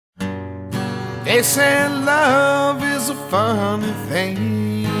They say love is a funny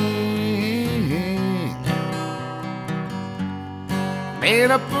thing, made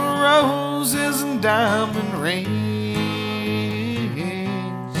up of roses and diamond rings,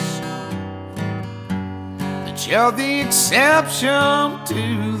 but you're the exception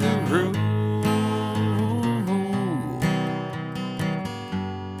to the rule.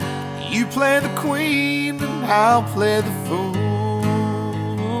 You play the queen and I'll play the fool,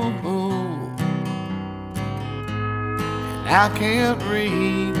 and I can't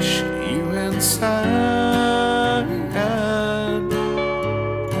reach you inside,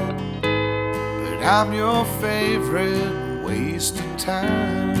 but I'm your favorite waste of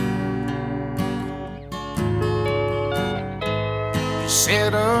time. You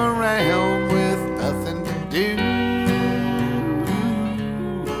sit around with nothing to do,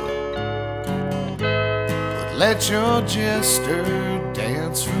 let your jester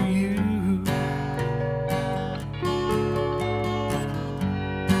dance for you.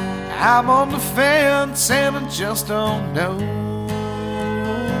 I'm on the fence and I just don't know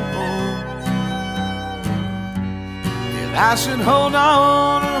if I should hold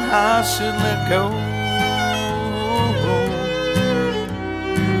on or I should let go.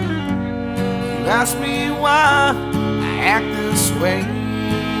 You ask me why I act this way,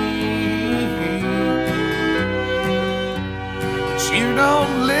 you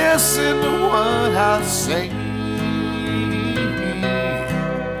don't listen to what I say,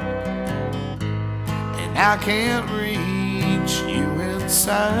 and I can't reach you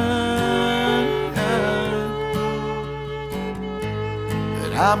inside,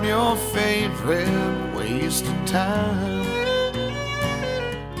 but I'm your favorite waste of time.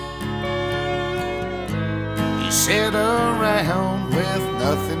 You sit around with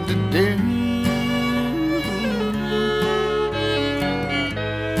nothing to do,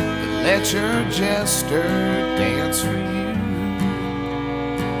 let your jester dance for you.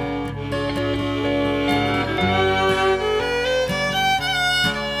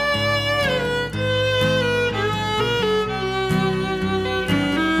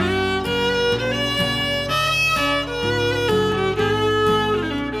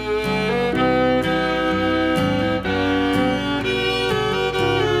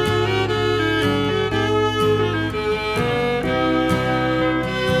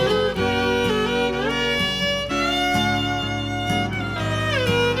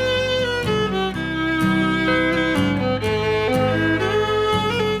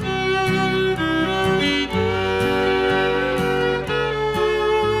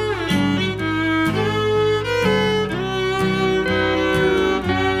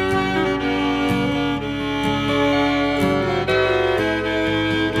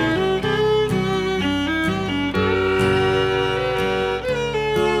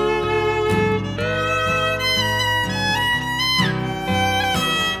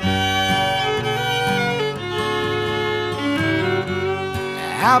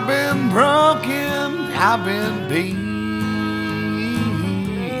 I've been broken, I've been beat,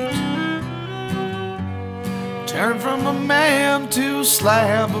 turned from a man to a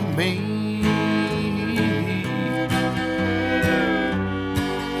slab of meat.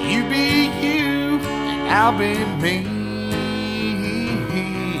 You be you and I'll be me.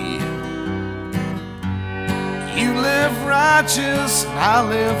 You live righteous and I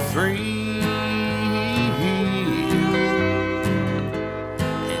live free,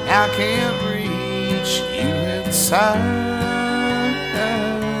 I can't reach you inside,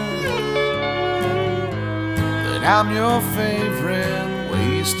 but I'm your favorite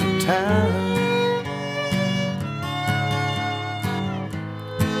waste of time.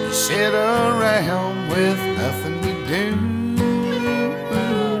 You sit around with nothing to do,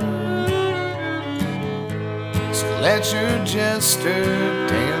 so let your jester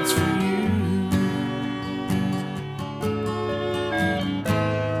dance for you.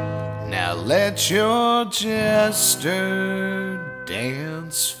 Let your jester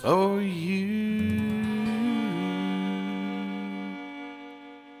dance for you.